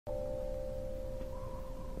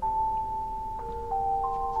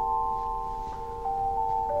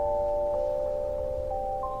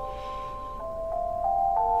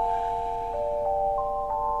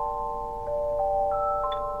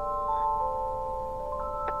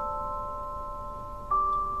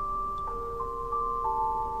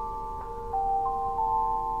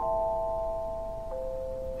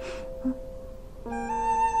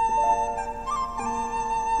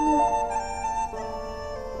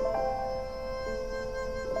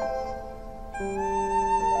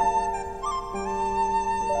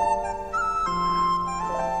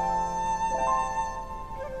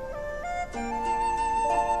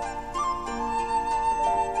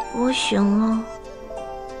我醒了。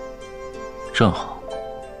正好，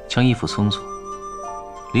将衣服松松，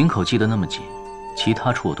领口系得那么紧，其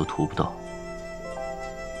他处我都涂不到。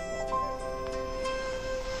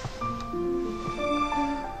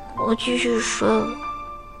我继续睡了。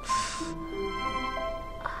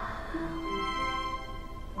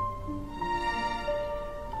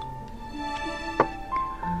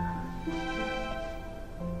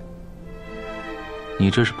你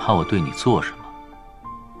这是怕我对你做什么？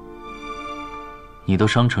你都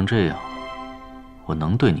伤成这样，我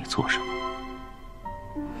能对你做什么？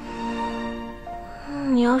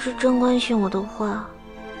你要是真关心我的话，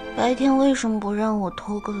白天为什么不让我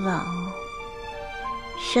偷个懒啊？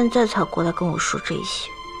现在才过来跟我说这些，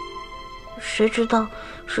谁知道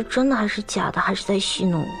是真的还是假的，还是在戏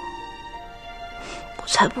弄我？我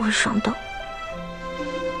才不会上当。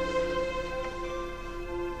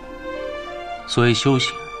所谓修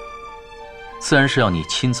行，自然是要你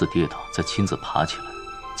亲自跌倒，再亲自爬起来，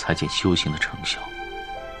才见修行的成效。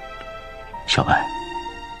小白，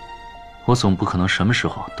我总不可能什么时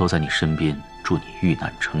候都在你身边，助你遇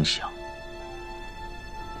难成祥。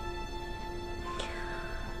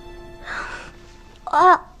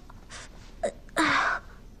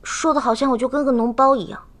说的好像我就跟个脓包一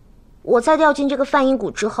样。我在掉进这个梵音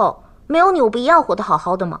谷之后，没有你我不一样活得好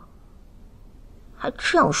好的吗？还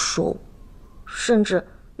这样说我，甚至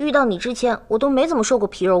遇到你之前我都没怎么受过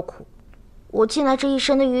皮肉苦，我进来这一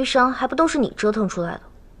身的淤伤还不都是你折腾出来的？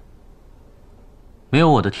没有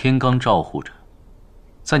我的天罡照护着，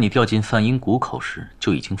在你掉进梵音谷口时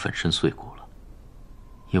就已经粉身碎骨了，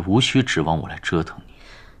也无需指望我来折腾你。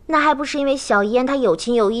那还不是因为小燕她有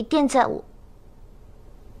情有义垫在我。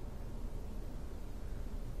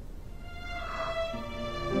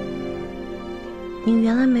你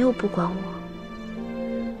原来没有不管我。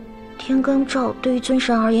天罡照对于尊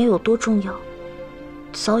神而言有多重要，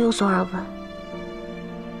早有所耳闻。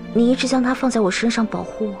你一直将它放在我身上保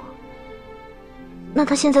护我，那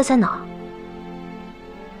它现在在哪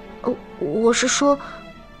儿？我是说，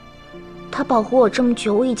它保护我这么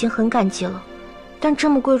久，我已经很感激了。但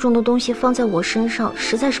这么贵重的东西放在我身上，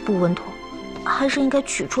实在是不稳妥，还是应该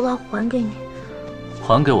取出来还给你。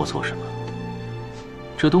还给我做什么？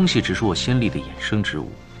这东西只是我仙力的衍生之物，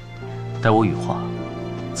待我羽化，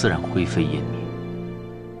自然灰飞烟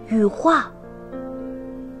灭。羽化？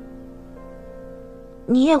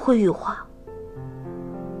你也会羽化？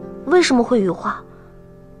为什么会羽化？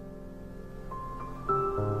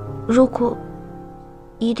如果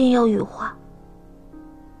一定要羽化，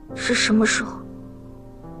是什么时候？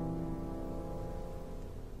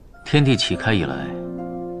天地启开以来，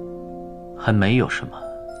还没有什么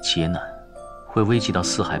劫难会危及到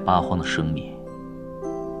四海八荒的生灭。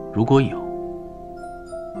如果有，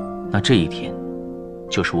那这一天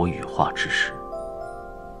就是我羽化之时。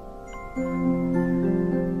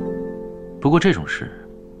不过这种事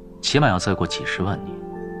起码要再过几十万年，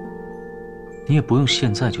你也不用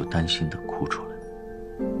现在就担心的哭出来。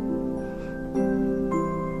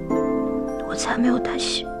我才没有担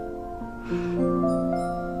心。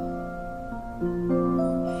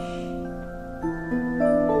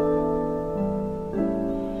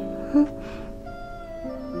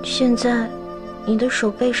现在你的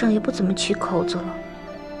手背上也不怎么起口子了，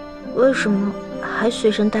为什么还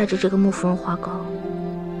随身带着这个木芙蓉花膏？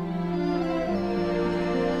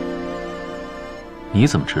你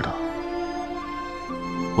怎么知道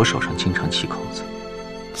我手上经常起口子？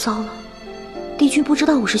糟了，帝君不知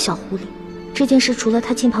道我是小狐狸，这件事除了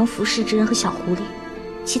他近旁服侍之人和小狐狸，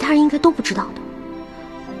其他人应该都不知道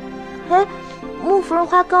的。哎，木芙蓉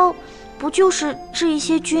花膏不就是治一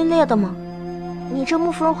些皲裂的吗？你这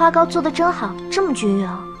木芙蓉花膏做的真好，这么均匀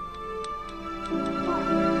啊！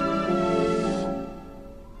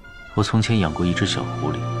我从前养过一只小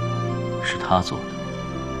狐狸，是它做的。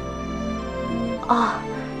哦，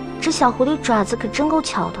这小狐狸爪子可真够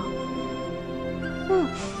巧的。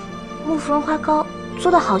木芙蓉花膏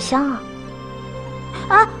做的好香啊！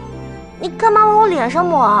啊，你干嘛往我脸上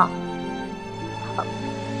抹啊？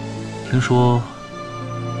听说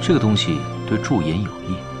这个东西对驻颜有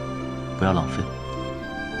益，不要浪费。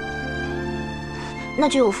那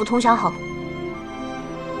就有福同享好了。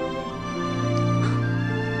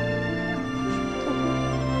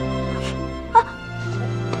啊！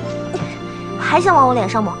还想往我脸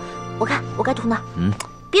上抹？我看我该涂哪？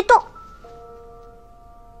别动！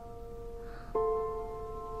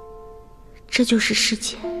这就是世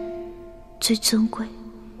间最尊贵、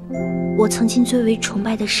我曾经最为崇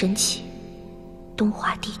拜的神奇——东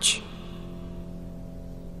华帝君。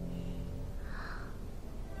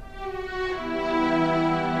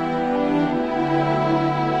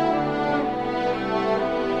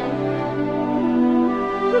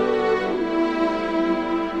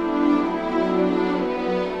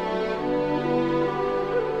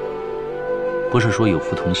不是说有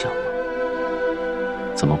福同享吗？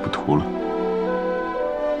怎么不图了？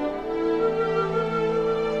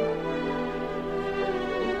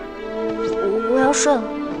我要睡了。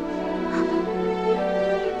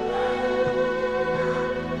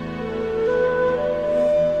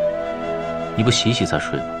你不洗洗再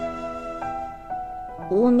睡吗？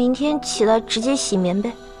我明天起来直接洗棉被。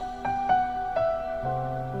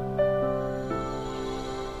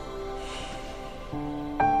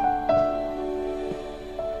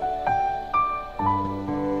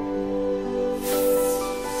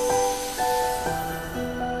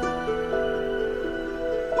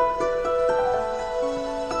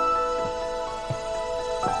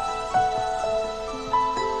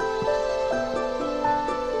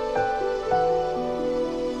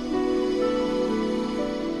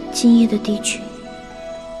今夜的帝君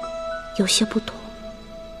有些不同。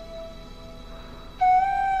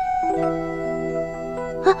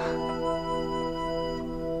啊！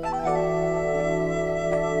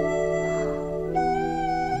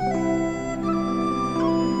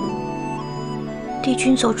帝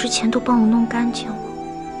君走之前都帮我弄干净了。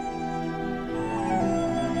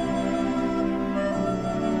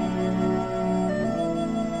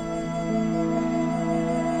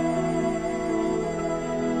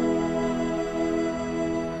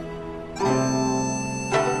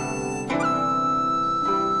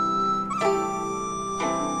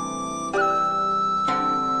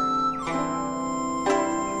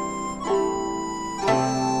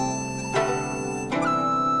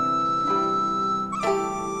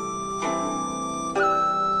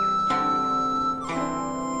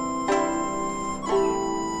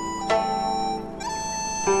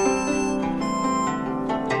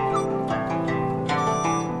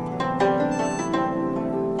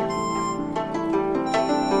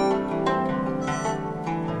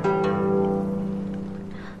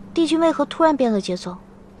帝君为何突然变了节奏？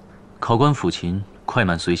考官抚琴，快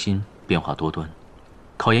慢随心，变化多端，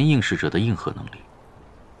考验应试者的应和能力。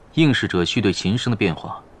应试者需对琴声的变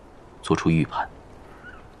化做出预判。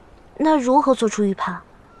那如何做出预判？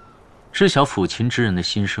知晓抚琴之人的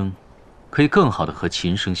心声，可以更好地和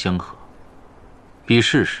琴声相合。笔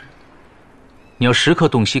试时，你要时刻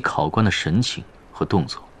洞悉考官的神情和动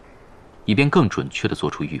作，以便更准确地做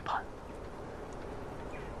出预判。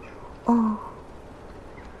哦。